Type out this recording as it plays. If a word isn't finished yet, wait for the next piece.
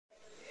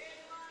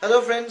Hello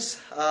friends,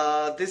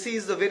 this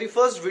is the very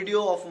first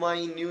video of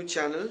my new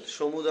channel,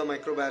 Shomu the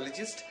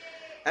Microbiologist.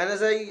 And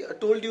as I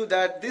told you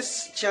that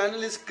this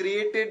channel is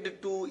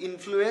created to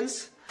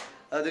influence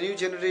the new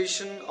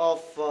generation of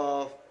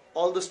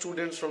all the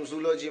students from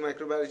zoology,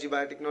 microbiology,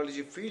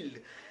 biotechnology field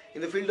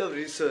in the field of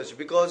research,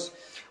 because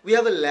we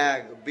have a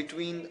lag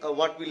between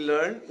what we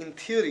learn in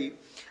theory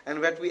and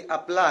what we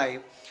apply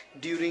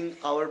during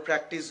our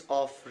practice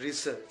of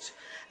research.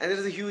 And there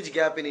is a huge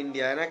gap in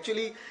India, and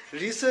actually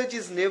research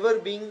is never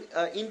being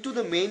into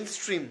the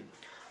mainstream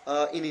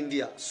in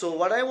India. So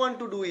what I want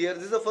to do here,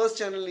 this is the first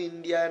channel in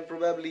India and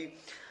probably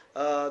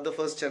the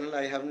first channel,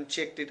 I haven't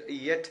checked it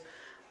yet,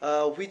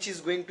 which is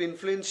going to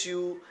influence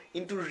you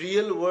into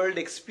real world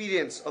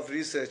experience of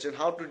research and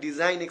how to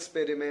design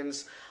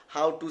experiments,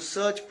 how to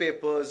search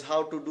papers,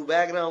 how to do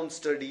background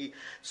study.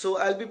 So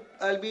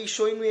I'll be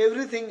showing you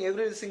everything,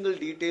 every single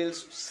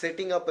details,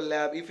 setting up a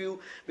lab.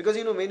 Because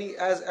many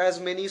as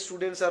many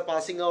students are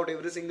passing out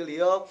every single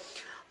year,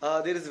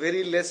 there is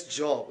very less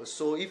job.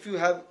 So if you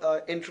have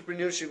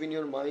entrepreneurship in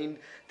your mind,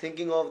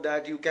 thinking of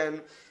that, you can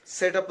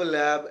set up a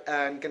lab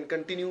and can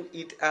continue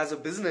it as a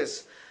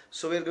business.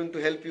 So we are going to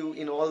help you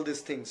in all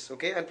these things,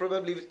 okay? And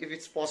probably if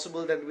it's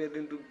possible that we are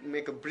going to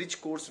make a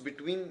bridge course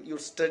between your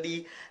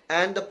study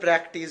and the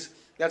practice.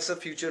 That's a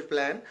future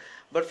plan.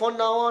 But for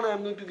now on,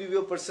 I'm going to give you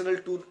a personal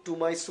tour to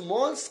my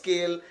small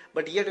scale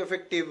but yet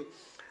effective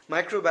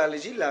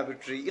microbiology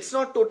laboratory. It's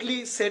not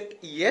totally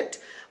set yet,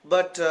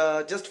 but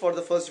just for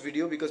the first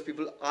video, because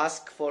people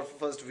ask for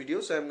first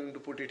video, so I'm going to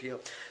put it here.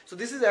 So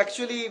this is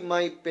actually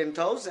my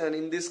penthouse, and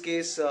in this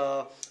case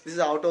this is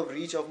out of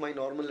reach of my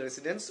normal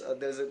residence.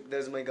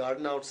 There's my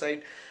garden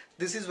outside.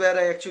 This is where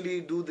I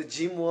actually do the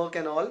gym work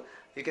and all.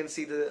 You can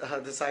see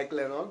the cycle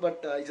and all,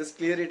 but I just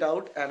clear it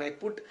out and I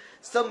put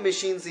some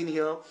machines in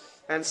here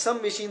and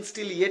some machines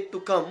still yet to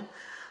come.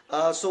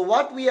 So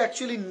what we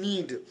actually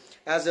need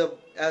as a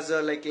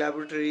like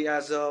laboratory,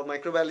 as a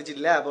microbiology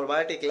lab or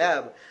biotech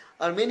lab,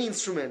 are many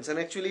instruments, and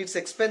actually it's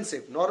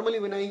expensive. Normally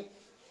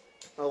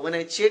when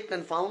I checked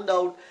and found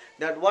out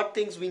that what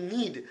things we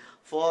need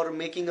for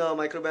making a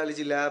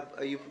microbiology lab,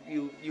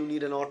 you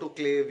need an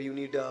autoclave, you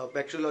need a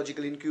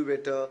bacteriological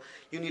incubator,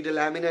 you need a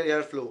laminar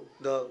airflow,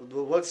 the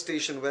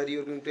workstation where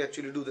you're going to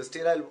actually do the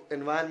sterile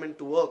environment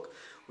to work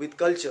with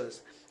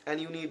cultures,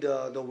 and you need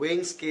the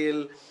weighing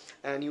scale,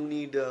 and you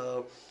need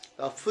a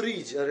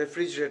fridge, a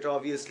refrigerator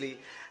obviously,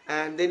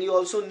 and then you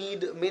also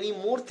need many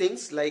more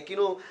things like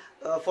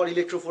for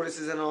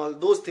electrophoresis and all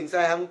those things.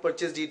 I haven't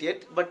purchased it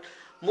yet, but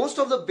most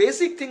of the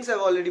basic things I've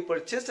already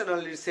purchased and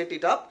already set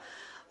it up.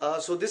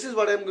 So this is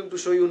what I'm going to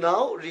show you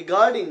now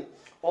regarding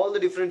all the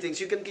different things.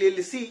 You can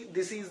clearly see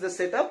this is the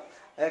setup.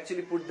 I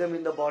actually put them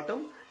in the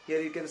bottom. Here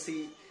you can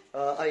see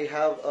I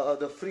have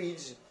the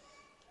fridge.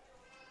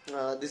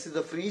 This is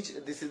the fridge,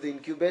 this is the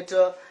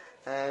incubator,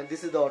 and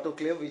this is the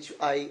autoclave which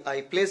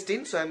I placed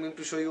in. So I'm going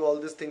to show you all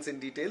these things in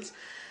details.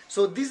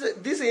 So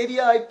this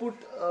area I put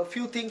a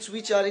few things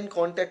which are in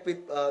contact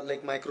with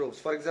like microbes.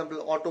 For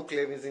example,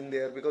 autoclave is in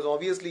there because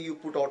obviously you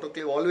put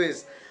autoclave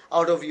always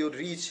out of your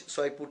reach.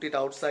 So I put it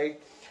outside.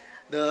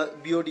 The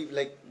BOD,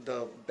 like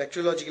the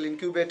bacteriological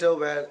incubator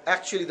where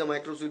actually the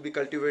microbes will be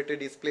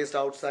cultivated, is placed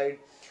outside.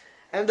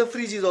 And the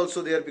fridge is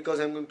also there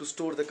because I'm going to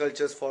store the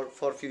cultures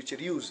for future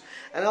use.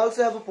 And I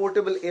also have a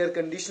portable air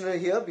conditioner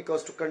here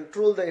because to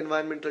control the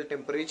environmental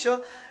temperature,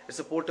 it's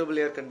a portable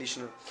air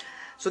conditioner.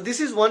 So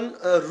this is one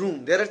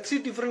room. There are three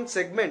different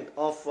segments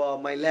of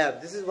my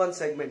lab. This is one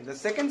segment. The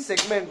second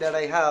segment that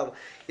I have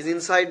is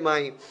inside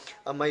my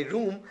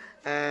room,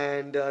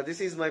 and this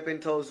is my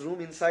penthouse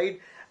room inside,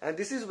 and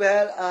this is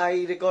where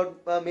I record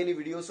many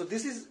videos. So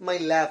this is my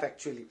lab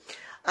actually.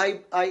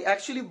 I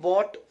actually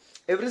bought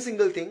every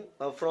single thing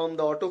from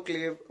the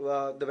autoclave,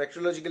 the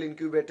bacteriological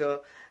incubator,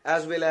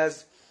 as well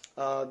as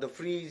the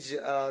fridge,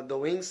 the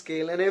weighing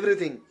scale, and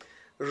everything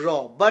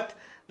raw. But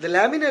the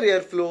laminar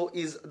airflow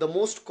is the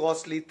most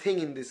costly thing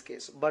in this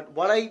case. But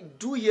what I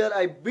do here,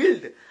 I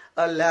build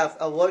a lab,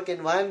 a work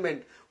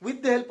environment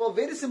with the help of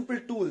very simple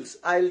tools.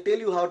 I'll tell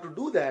you how to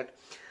do that.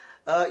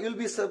 You'll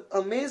be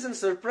amazed and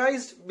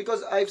surprised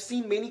because I've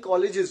seen many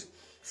colleges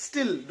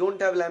still don't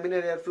have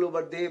laminar airflow,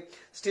 but they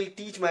still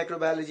teach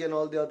microbiology and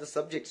all the other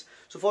subjects.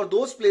 So for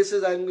those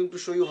places, I'm going to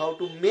show you how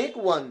to make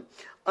one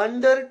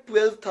under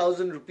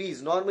 12,000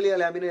 rupees. Normally a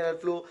laminar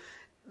airflow,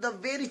 the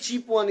very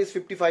cheap one is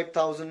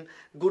 55,000,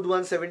 good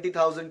one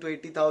 70,000 to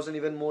 80,000,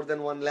 even more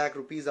than 1 lakh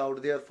rupees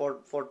out there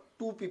for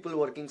two people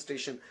working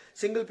station.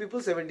 Single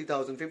people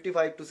 70,000,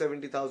 55 to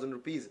 70,000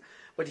 rupees.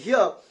 But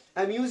here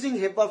I'm using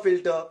HEPA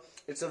filter.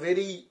 It's a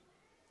very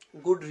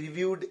good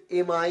reviewed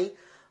MI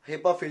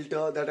HEPA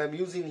filter that I'm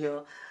using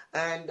here.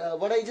 And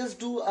what I just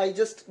do, I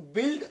just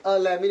build a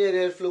laminar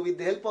airflow with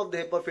the help of the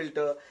HEPA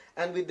filter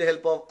and with the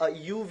help of a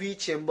UV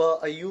chamber,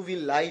 a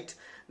UV light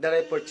that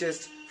I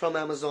purchased from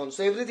Amazon.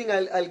 So everything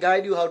I'll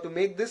guide you how to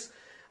make this.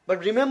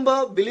 But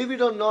remember, believe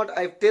it or not,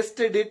 I've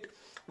tested it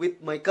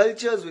with my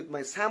cultures, with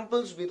my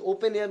samples, with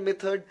open air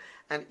method,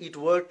 and it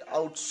worked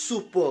out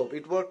superb.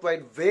 It worked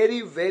quite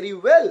very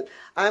well.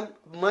 I'm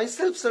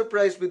myself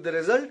surprised with the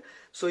result.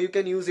 So you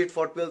can use it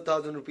for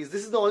 12,000 rupees.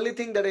 This is the only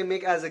thing that I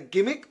make as a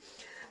gimmick.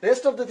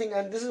 Rest of the thing,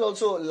 and this is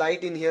also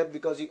light in here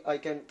because I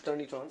can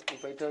turn it on.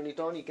 If I turn it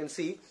on, you can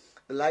see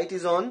the light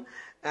is on,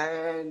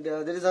 and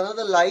there is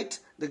another light,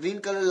 the green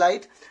color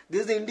light.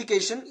 This is the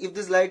indication. If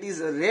this light is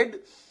red,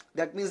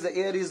 that means the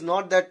air is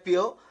not that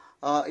pure.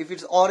 If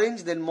it's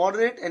orange, then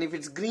moderate, and if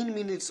it's green,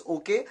 means it's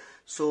okay.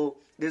 So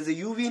there's a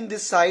UV in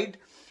this side,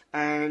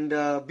 and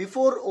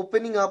before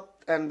opening up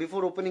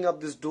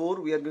this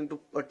door, we are going to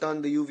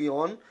turn the UV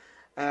on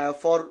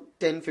for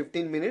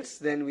 10-15 minutes.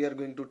 Then we are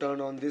going to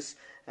turn on this,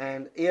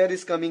 and air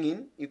is coming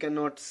in. You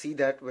cannot see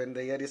that when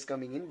the air is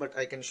coming in, but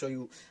I can show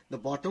you the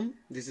bottom.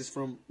 This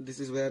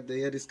is where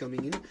the air is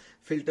coming in,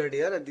 filtered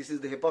air, and this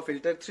is the HEPA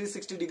filter.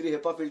 360-degree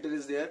HEPA filter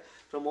is there.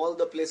 From all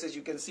the places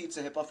you can see it's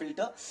a HEPA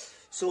filter.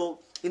 So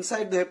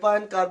inside the HEPA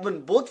and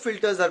carbon, both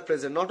filters are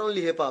present. Not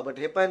only HEPA, but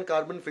HEPA and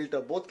carbon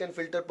filter, both can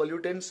filter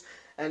pollutants,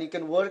 and you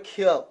can work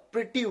here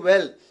pretty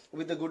well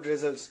with the good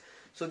results.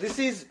 So this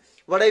is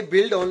what I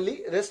build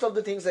only. Rest of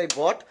the things I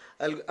bought.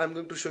 I'm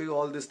going to show you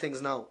all these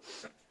things now.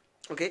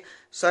 Okay,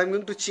 so I'm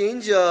going to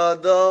change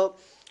the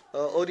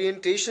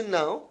orientation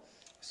now.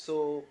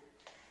 So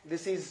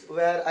this is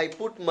where I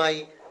put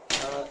my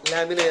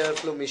laminar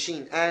airflow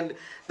machine, and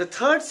the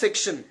third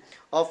section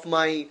of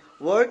my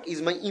work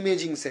is my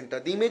imaging center.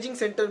 The imaging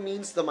center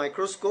means the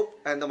microscope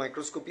and the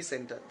microscopy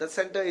center. The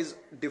center is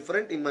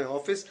different in my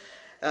office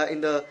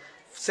in the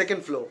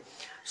second floor.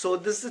 So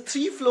this is a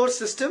 3-floor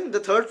system. The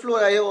third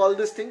floor I have all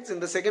these things. In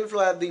the second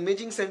floor I have the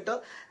imaging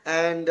center,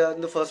 and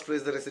in the first floor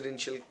is the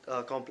residential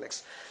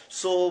complex.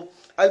 So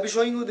I'll be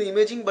showing you the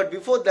imaging, but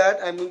before that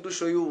I'm going to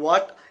show you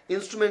what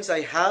instruments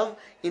I have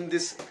in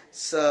this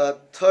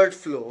third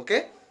floor.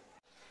 Okay.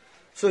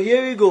 So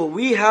here we go.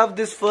 We have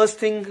this first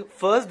thing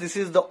first. This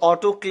is the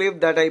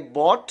autoclave that I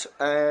bought,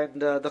 and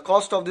the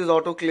cost of this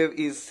autoclave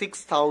is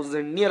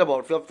 6,000, near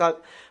about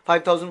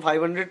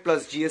 5,500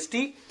 plus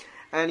GST.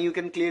 And you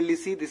can clearly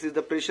see this is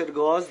the pressure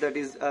gauge that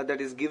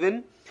is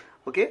given.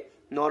 Okay,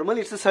 normal.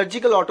 It's a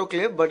surgical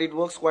autoclave, but it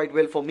works quite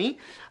well for me.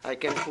 I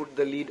can put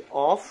the lid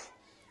off,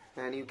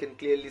 and you can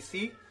clearly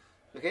see.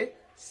 Okay,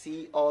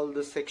 see all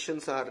the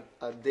sections are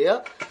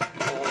there.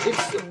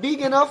 It's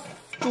big enough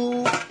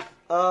to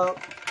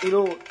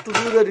to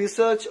do the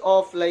research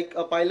of like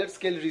a pilot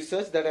scale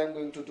research that I'm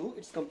going to do.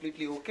 It's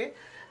completely okay.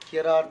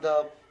 Here are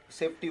the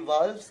safety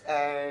valves,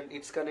 and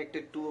it's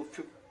connected to a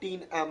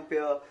 15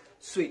 ampere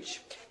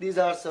switch. These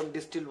are some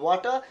distilled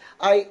water.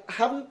 I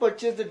haven't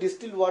purchased the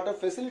distilled water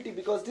facility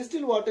because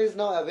distilled water is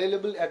now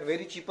available at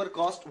very cheaper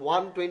cost,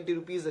 120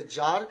 rupees a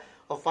jar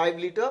of 5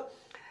 liter,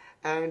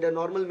 and a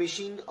normal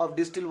machine of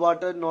distilled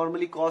water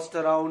normally costs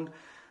around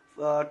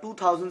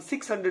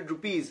 2,600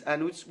 rupees,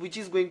 and which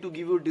is going to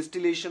give you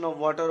distillation of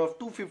water of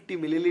 250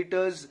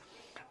 milliliters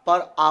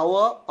per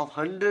hour of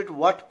 100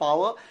 watt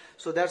power.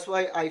 So that's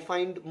why I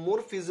find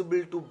more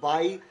feasible to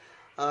buy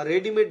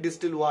ready-made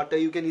distilled water.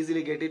 You can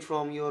easily get it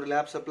from your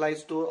lab supply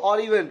store or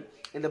even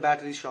in the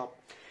battery shop.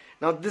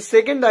 Now the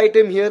second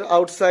item here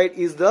outside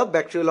is the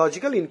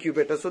bacteriological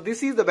incubator. So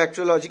this is the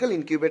bacteriological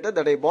incubator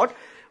that I bought,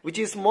 which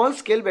is small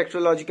scale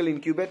bacteriological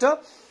incubator,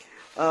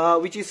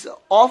 which is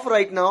off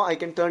right now. I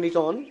can turn it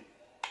on.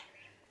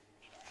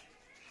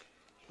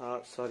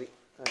 Sorry,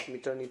 let me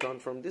turn it on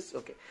from this.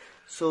 Okay,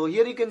 so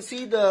here you can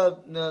see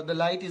the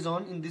light is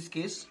on in this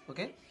case.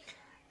 Okay,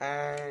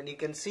 and you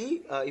can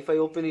see if I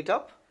open it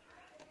up,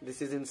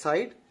 this is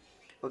inside.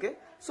 Okay,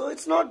 so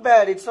it's not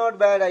bad. It's not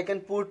bad. I can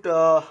put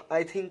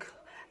I think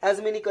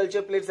as many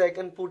culture plates I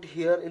can put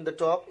here in the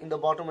top. In the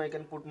bottom I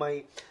can put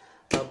my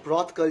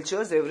broth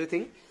cultures,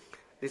 everything.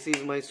 This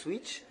is my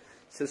switch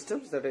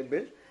systems that I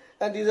built,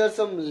 and these are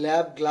some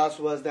lab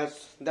glasswares.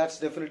 That's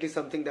definitely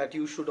something that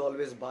you should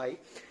always buy.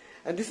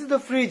 And this is the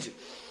fridge.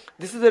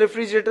 This is the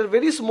refrigerator,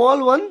 very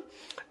small one,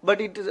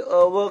 but it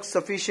works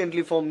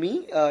sufficiently for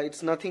me.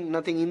 It's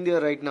nothing in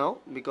there right now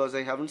because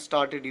I haven't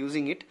started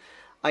using it.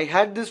 I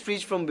had this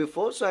fridge from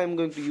before, so I'm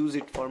going to use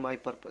it for my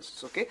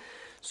purpose. Okay,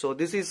 so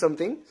this is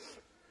something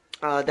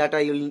that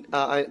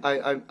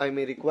I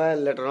may require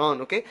later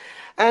on. Okay,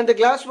 and the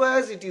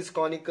glasswares, it is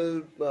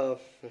conical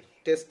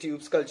test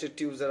tubes, culture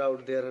tubes are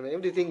out there, and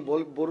everything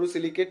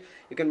borosilicate.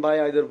 You can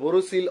buy either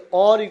borosil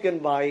or you can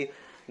buy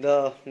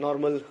the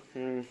normal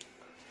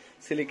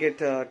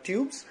silicate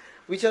tubes,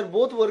 which are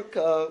both work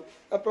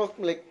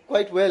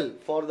quite well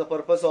for the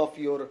purpose of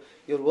your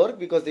work,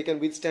 because they can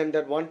withstand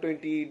that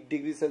 120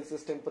 degrees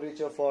Celsius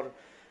temperature for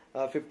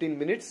 15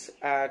 minutes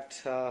at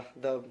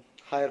the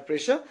higher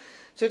pressure.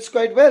 So it's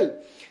quite well.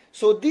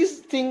 So these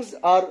things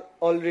are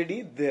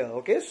already there.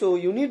 Okay, so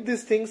you need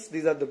these things.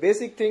 These are the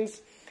basic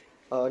things.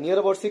 Near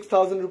about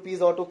 6,000 rupees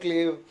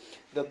autoclave,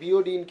 the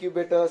BOD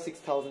incubator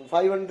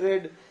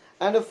 6,500,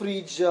 and a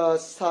fridge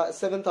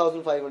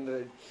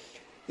 7,500.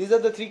 These are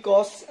the three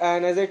costs,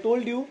 and as I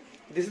told you,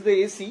 this is the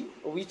AC,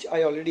 which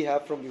I already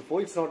have from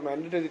before. It's not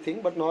mandatory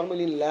thing, but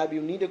normally in lab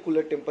you need a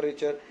cooler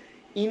temperature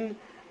in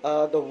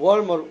the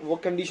warmer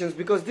work conditions,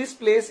 because this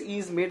place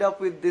is made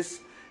up with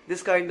this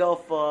this kind of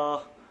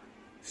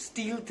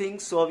steel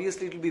things, so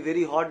obviously it will be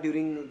very hot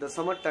during the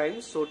summer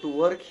time. So to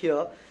work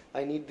here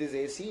I need this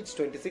AC. It's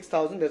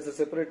 26,000. That's a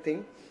separate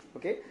thing.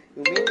 Okay,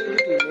 you may need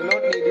it, you may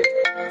not need it.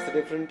 It's a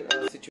different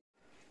situation.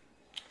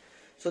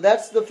 So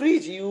that's the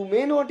fridge. You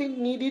may not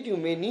need it, you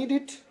may need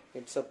it.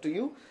 It's up to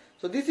you.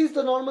 So this is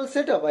the normal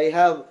setup I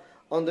have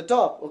on the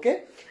top.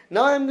 Okay,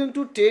 now I'm going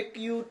to take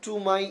you to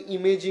my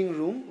imaging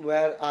room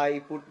where I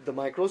put the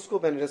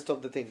microscope and rest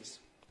of the things.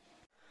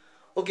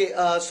 Okay,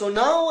 so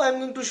now I'm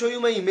going to show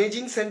you my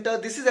imaging center.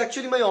 This is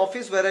actually my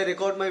office where I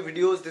record my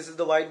videos. This is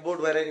the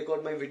whiteboard where I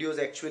record my videos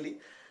actually.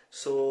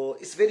 So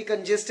it's very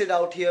congested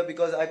out here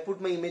because I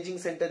put my imaging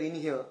center in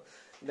here.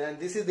 Then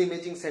this is the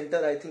imaging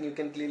center. I think you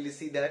can clearly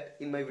see that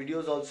in my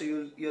videos also.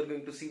 You're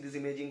going to see this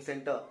imaging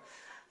center.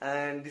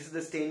 And this is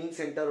the staining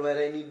center where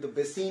I need the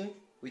basin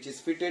which is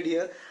fitted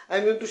here.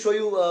 I'm going to show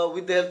you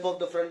with the help of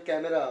the front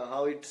camera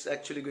how it's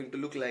actually going to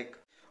look like.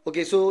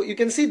 Okay, so you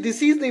can see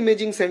this is the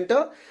imaging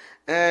center.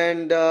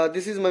 And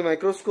this is my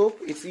microscope.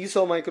 It's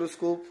ESAW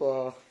microscope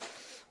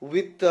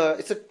with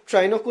it's a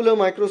trinocular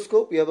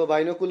microscope. We have a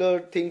binocular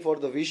thing for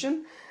the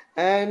vision,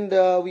 and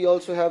we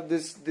also have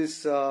this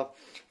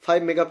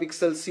 5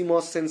 megapixel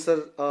CMOS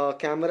sensor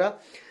camera.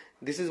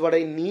 This is what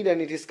I need,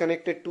 and it is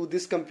connected to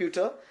this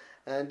computer,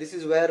 and this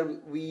is where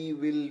we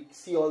will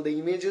see all the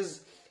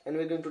images, and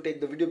we're going to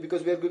take the video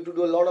because we are going to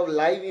do a lot of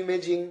live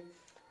imaging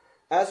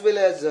as well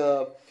as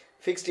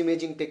fixed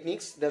imaging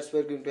techniques. That's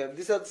what we're going to have.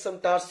 These are some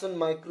Tarson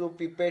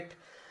micropipette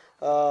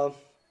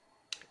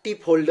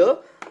tip holder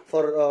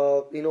for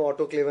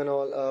autoclave and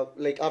all.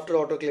 Like after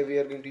autoclave we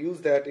are going to use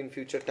that in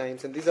future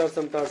times. And these are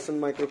some Tarson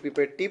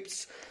micropipette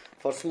tips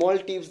for small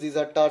tips. These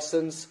are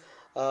Tarson's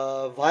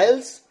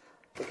vials.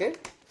 Okay,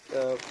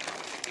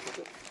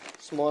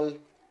 small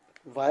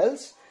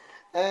vials.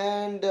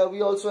 And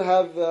we also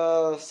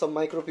have some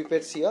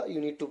micropipettes here.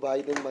 You need to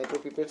buy them,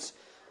 micropipettes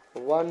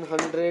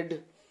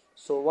 100.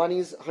 So one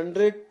is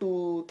 100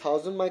 to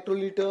 1000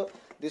 microliter.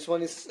 This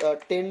one is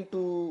 10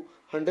 to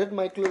 100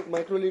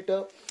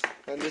 microliter,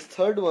 and this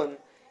third one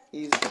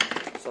is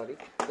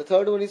the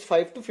third one is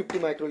 5 to 50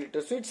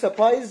 microliter. So it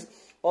supplies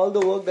all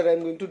the work that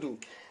I'm going to do.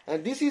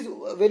 And this is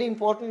a very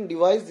important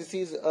device. This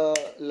is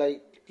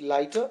like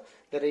lighter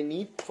that I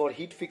need for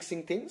heat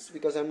fixing things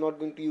because I'm not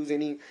going to use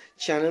any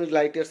channel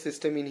lighter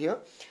system in here.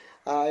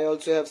 I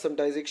also have some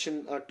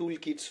dissection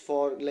toolkits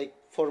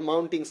for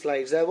mounting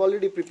slides. I have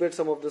already prepared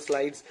some of the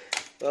slides,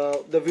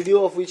 the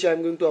video of which I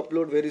am going to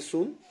upload very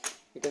soon.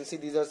 You can see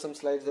these are some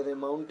slides that I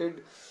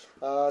mounted.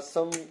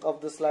 Some of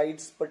the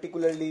slides,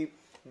 particularly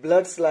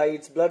blood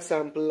slides, blood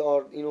sample,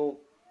 or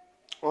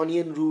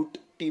onion root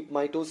tip,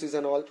 mitosis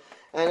and all.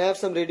 And I have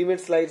some ready-made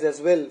slides as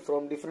well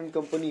from different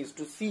companies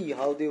to see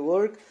how they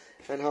work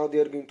and how they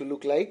are going to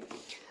look like.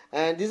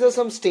 And these are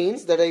some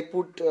stains that I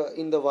put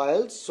in the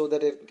vials so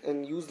that I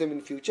can use them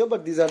in future.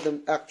 But these are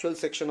the actual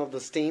section of the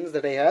stains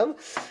that I have.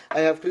 I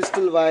have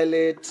crystal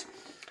violet,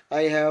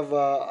 I have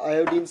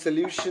iodine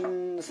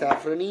solution,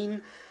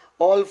 saffronine,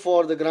 all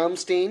for the gram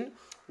stain,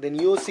 then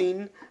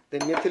eosine,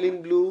 then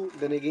methylene blue,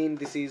 then again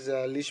this is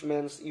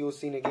Leishman's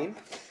eosine again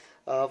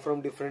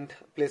from different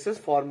places,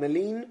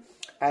 formalin,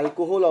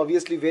 alcohol,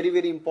 obviously very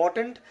very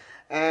important,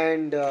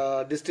 and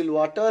distilled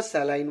water,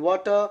 saline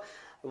water,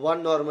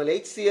 one normal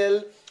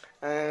HCl.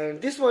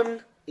 And this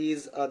one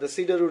is the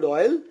cedarwood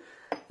oil,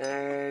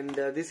 and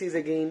this is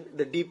again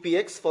the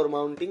DPX for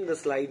mounting the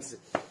slides,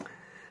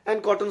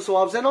 and cotton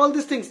swabs and all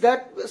these things,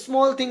 that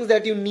small things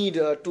that you need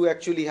to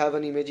actually have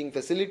an imaging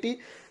facility.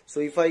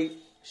 So if I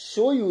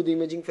show you the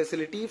imaging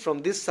facility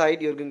from this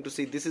side, you're going to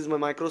see this is my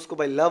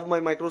microscope. I love my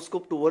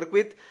microscope to work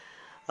with.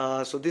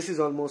 So this is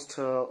almost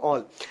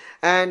all.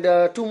 And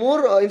two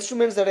more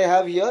instruments that I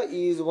have here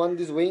is one,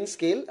 this weighing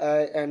scale,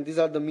 and these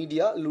are the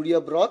media,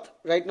 Ludia broth.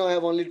 Right now I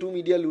have only two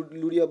media,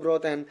 Ludia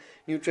broth and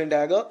nutrient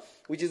agar,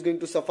 which is going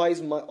to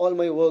suffice all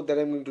my work that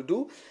I'm going to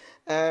do.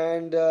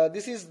 And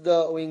this is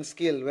the weighing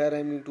scale where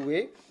I'm going to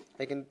weigh.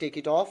 I can take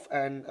it off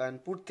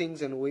and put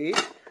things and weigh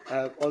it.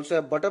 I also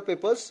have butter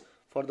papers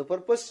for the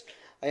purpose.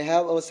 I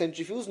have a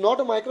centrifuge, not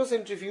a micro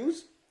centrifuge.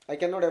 I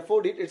cannot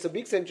afford it. It's a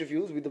big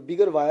centrifuge with the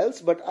bigger vials,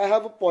 but I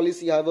have a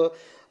policy, I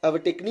have a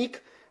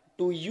technique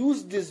to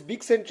use this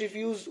big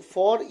centrifuge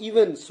for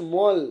even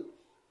small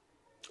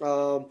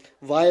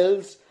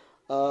vials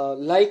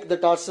like the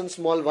Tarson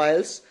small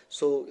vials.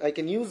 So I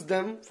can use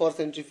them for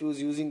centrifuge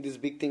using this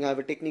big thing. I have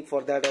a technique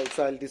for that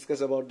also. I'll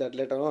discuss about that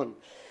later on.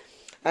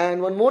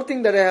 And one more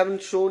thing that I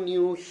haven't shown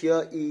you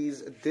here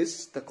is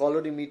this, the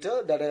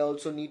colorimeter, that I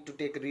also need to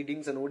take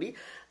readings and OD.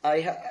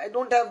 I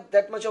don't have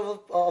that much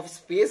of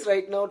space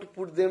right now to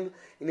put them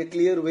in a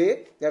clear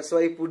way. That's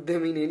why I put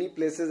them in any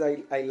places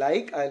I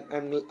like.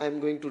 I'm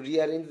going to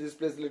rearrange this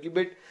place a little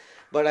bit,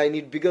 but I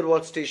need bigger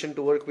workstation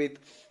to work with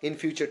in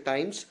future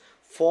times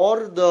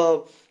for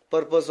the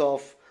purpose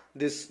of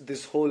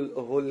this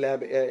whole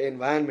lab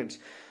environments.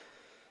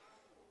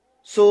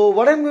 So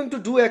what I'm going to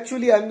do,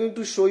 actually, I'm going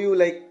to show you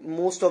like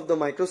most of the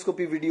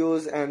microscopy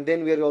videos, and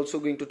then we are also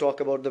going to talk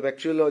about the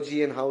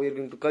bacteriology and how we are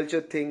going to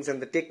culture things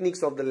and the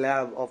techniques of the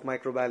lab of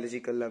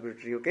microbiological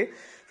laboratory. Okay,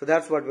 so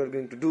that's what we're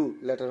going to do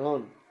later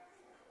on.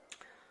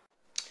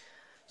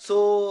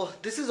 So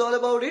this is all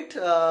about it.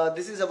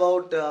 This is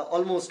about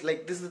almost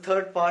like this is the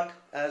third part,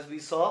 as we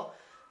saw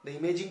the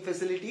imaging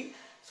facility.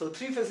 So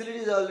three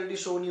facilities I already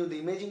shown you: the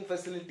imaging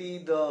facility,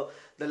 the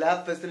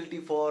lab facility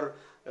for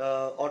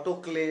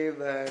autoclave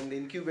and the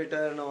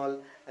incubator and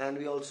all, and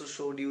we also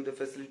showed you the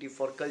facility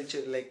for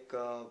culture, like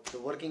the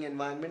working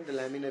environment, the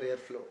laminar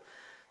airflow.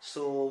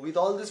 So with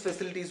all these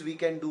facilities we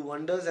can do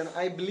wonders, and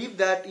I believe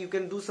that you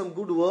can do some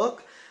good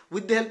work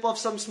with the help of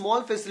some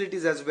small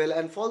facilities as well.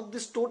 And for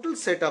this total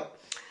setup,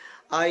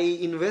 I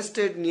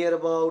invested near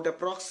about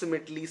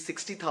approximately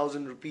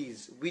 60,000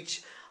 rupees,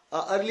 which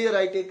earlier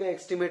I take an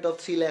estimate of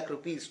 3 lakh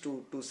rupees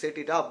to set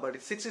it up, but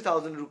it's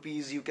 60,000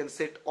 rupees you can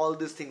set all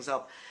these things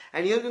up.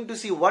 And you're going to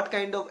see what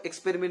kind of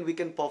experiment we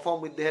can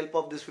perform with the help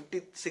of this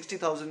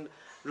 60,000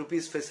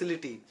 rupees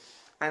facility.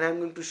 And I'm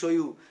going to show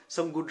you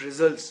some good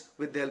results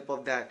with the help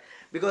of that,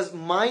 because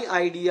my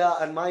idea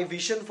and my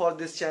vision for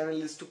this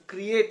channel is to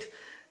create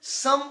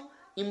some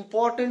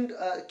important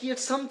create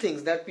some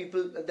things that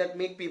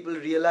make people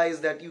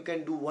realize that you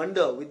can do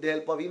wonder with the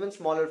help of even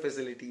smaller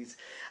facilities.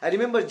 I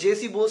remember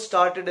J.C. Bose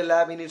started a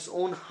lab in his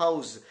own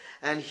house,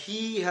 and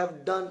he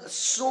have done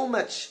so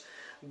much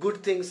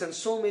good things and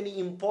so many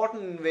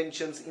important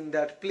inventions in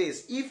that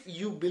place. If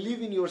you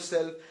believe in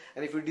yourself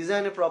and if you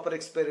design a proper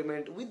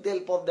experiment with the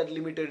help of that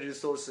limited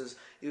resources,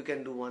 you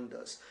can do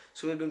wonders.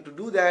 So we're going to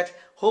do that.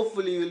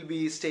 Hopefully you will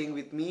be staying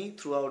with me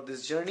throughout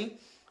this journey.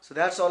 So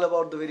that's all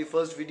about the very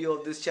first video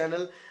of this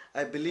channel.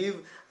 I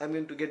believe I'm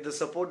going to get the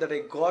support that I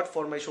got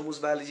for my Shomu's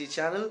Biology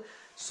channel.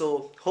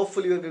 So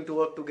hopefully we're going to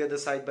work together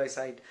side by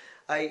side.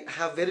 I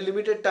have very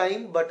limited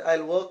time, but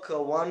I'll work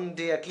one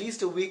day at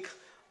least a week,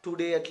 2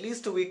 days at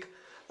least a week,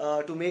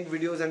 to make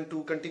videos and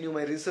to continue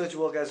my research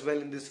work as well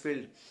in this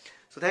field.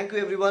 So thank you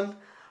everyone.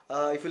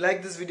 If you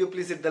like this video,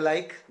 please hit the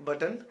like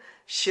button,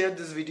 share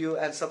this video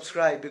and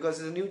subscribe, because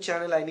it's a new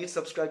channel. I need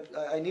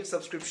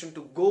subscription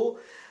to go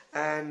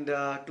and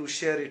to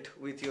share it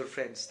with your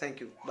friends. Thank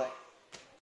you. Bye.